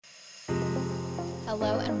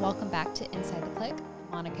Hello and welcome back to Inside the Click.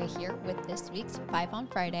 Monica here with this week's 5 on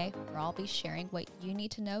Friday, where I'll be sharing what you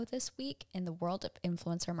need to know this week in the world of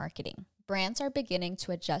influencer marketing. Brands are beginning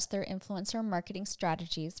to adjust their influencer marketing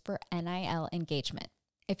strategies for NIL engagement.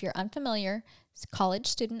 If you're unfamiliar, college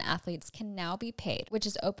student athletes can now be paid, which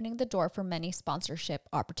is opening the door for many sponsorship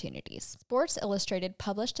opportunities. Sports Illustrated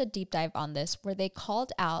published a deep dive on this where they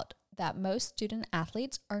called out that most student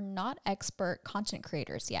athletes are not expert content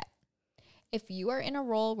creators yet. If you are in a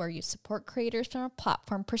role where you support creators from a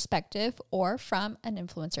platform perspective or from an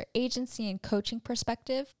influencer agency and coaching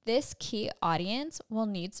perspective, this key audience will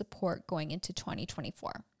need support going into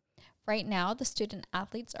 2024. Right now, the student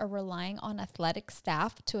athletes are relying on athletic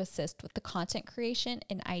staff to assist with the content creation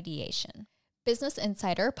and ideation. Business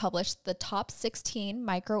Insider published the top 16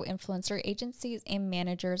 micro-influencer agencies and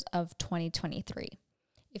managers of 2023.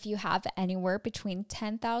 If you have anywhere between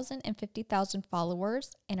 10,000 and 50,000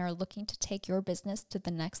 followers and are looking to take your business to the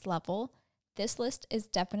next level, this list is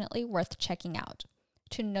definitely worth checking out.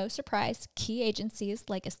 To no surprise, key agencies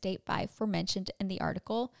like Estate 5 were mentioned in the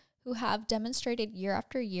article, who have demonstrated year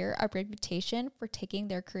after year a reputation for taking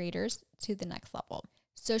their creators to the next level.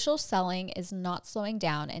 Social selling is not slowing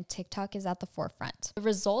down and TikTok is at the forefront. The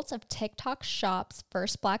results of TikTok Shop's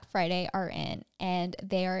first Black Friday are in, and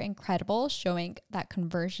they are incredible, showing that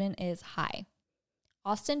conversion is high.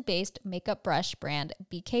 Austin-based makeup brush brand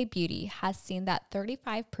BK Beauty has seen that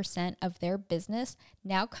 35% of their business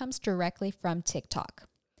now comes directly from TikTok.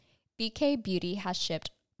 BK Beauty has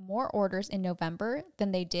shipped more orders in November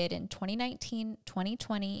than they did in 2019,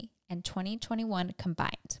 2020, and 2021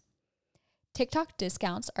 combined. TikTok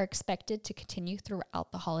discounts are expected to continue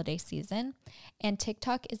throughout the holiday season, and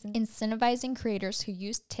TikTok is incentivizing creators who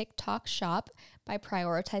use TikTok Shop by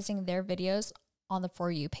prioritizing their videos on the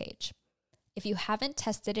For You page. If you haven't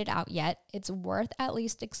tested it out yet, it's worth at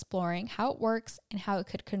least exploring how it works and how it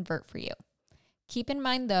could convert for you. Keep in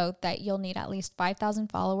mind, though, that you'll need at least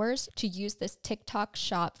 5,000 followers to use this TikTok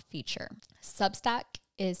Shop feature. Substack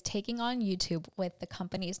is taking on YouTube with the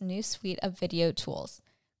company's new suite of video tools.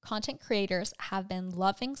 Content creators have been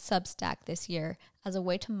loving Substack this year as a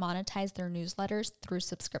way to monetize their newsletters through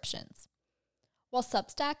subscriptions. While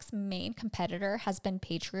Substack's main competitor has been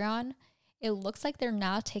Patreon, it looks like they're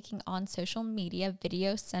now taking on social media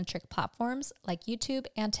video-centric platforms like YouTube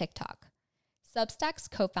and TikTok. Substack's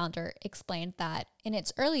co-founder explained that in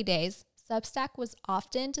its early days, Substack was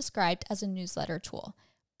often described as a newsletter tool,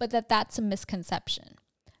 but that's a misconception.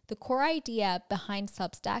 The core idea behind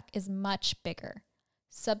Substack is much bigger.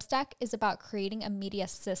 Substack is about creating a media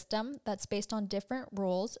system that's based on different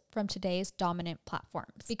rules from today's dominant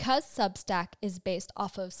platforms. Because Substack is based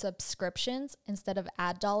off of subscriptions instead of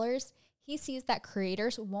ad dollars, he sees that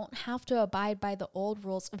creators won't have to abide by the old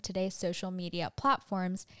rules of today's social media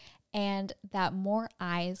platforms, and that more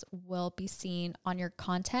eyes will be seen on your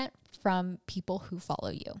content from people who follow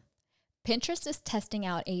you. Pinterest is testing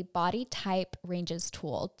out a body type ranges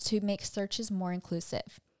tool to make searches more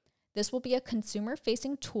inclusive. This will be a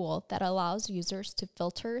consumer-facing tool that allows users to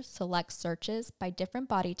filter select searches by different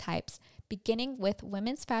body types, beginning with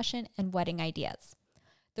women's fashion and wedding ideas.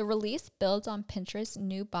 The release builds on Pinterest's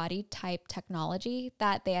new body type technology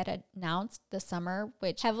that they had announced this summer,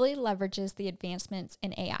 which heavily leverages the advancements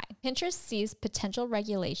in AI. Pinterest sees potential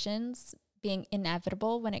regulations being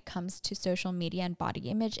inevitable when it comes to social media and body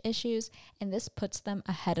image issues, and this puts them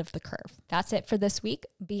ahead of the curve. That's it for this week.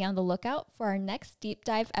 Be on the lookout for our next deep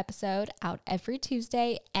dive episode out every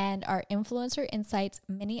Tuesday, and our Influencer Insights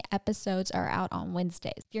mini episodes are out on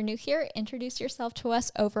Wednesdays. If you're new here, introduce yourself to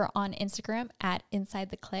us over on Instagram at Inside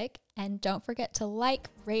the Click, and don't forget to like,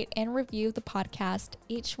 rate, and review the podcast.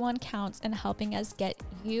 Each one counts in helping us get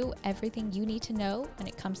you everything you need to know when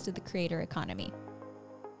it comes to the creator economy.